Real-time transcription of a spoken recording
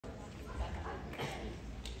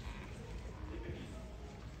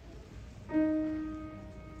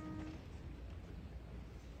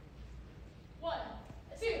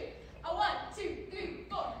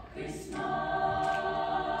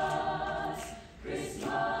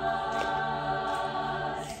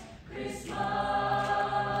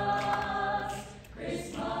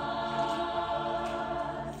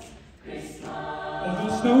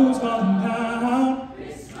snow's falling down.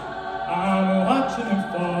 I'm watching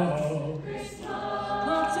it fall.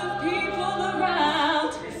 Lots of people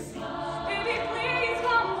around. Baby, please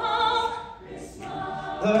come home.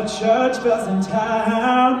 The church bells in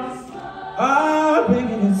town are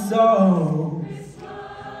ringing its soul.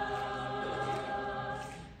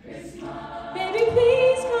 Baby,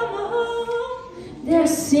 please come home. They're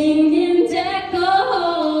singing deck the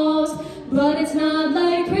halls, but it's not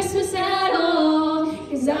like Christmas at all.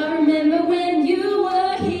 'Cause I remember when you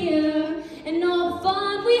were here and all the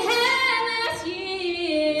fun we had last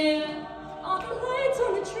year. All the lights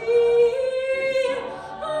on the tree,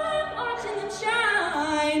 I'm watching them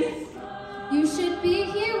shine. You should be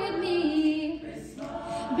here with me.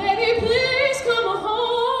 Baby, please come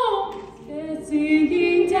home. They're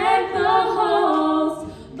singing deck the halls,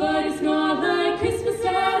 but it's not like Christmas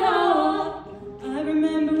at all. I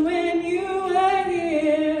remember when you were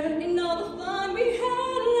here and all the fun we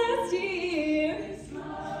had last year.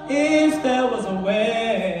 If there was a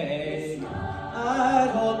way, I'd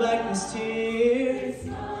hold back this tears,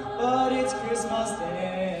 but it's Christmas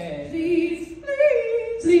Day. Please,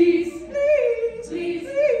 please, please, please, please,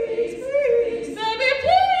 please, please. Baby,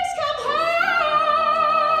 please come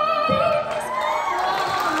home. Baby, please come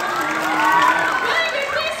home. Baby,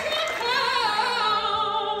 please come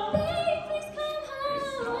home. Baby, please come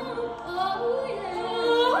home. Oh,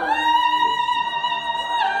 yeah.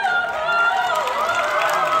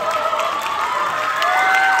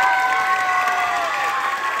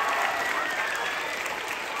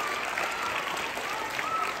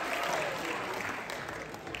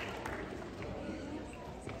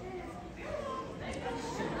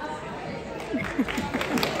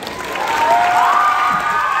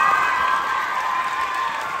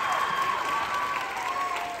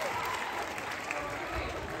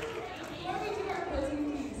 Before we do our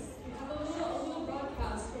closing piece, we have a little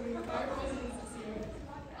broadcast from our presidents this year.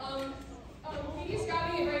 Katie's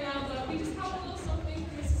grabbing it right now, but we just have a little something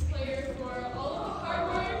for Mrs. Player for all of the hard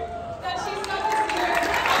work that she's done this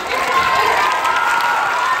year.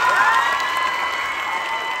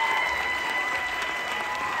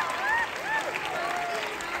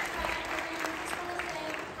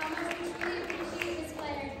 How much we truly appreciate Miss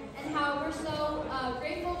Claire and how we're so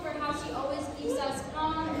grateful for how she always keeps us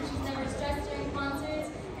calm and she's never stressed during concerts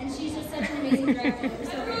and she's just such an amazing director.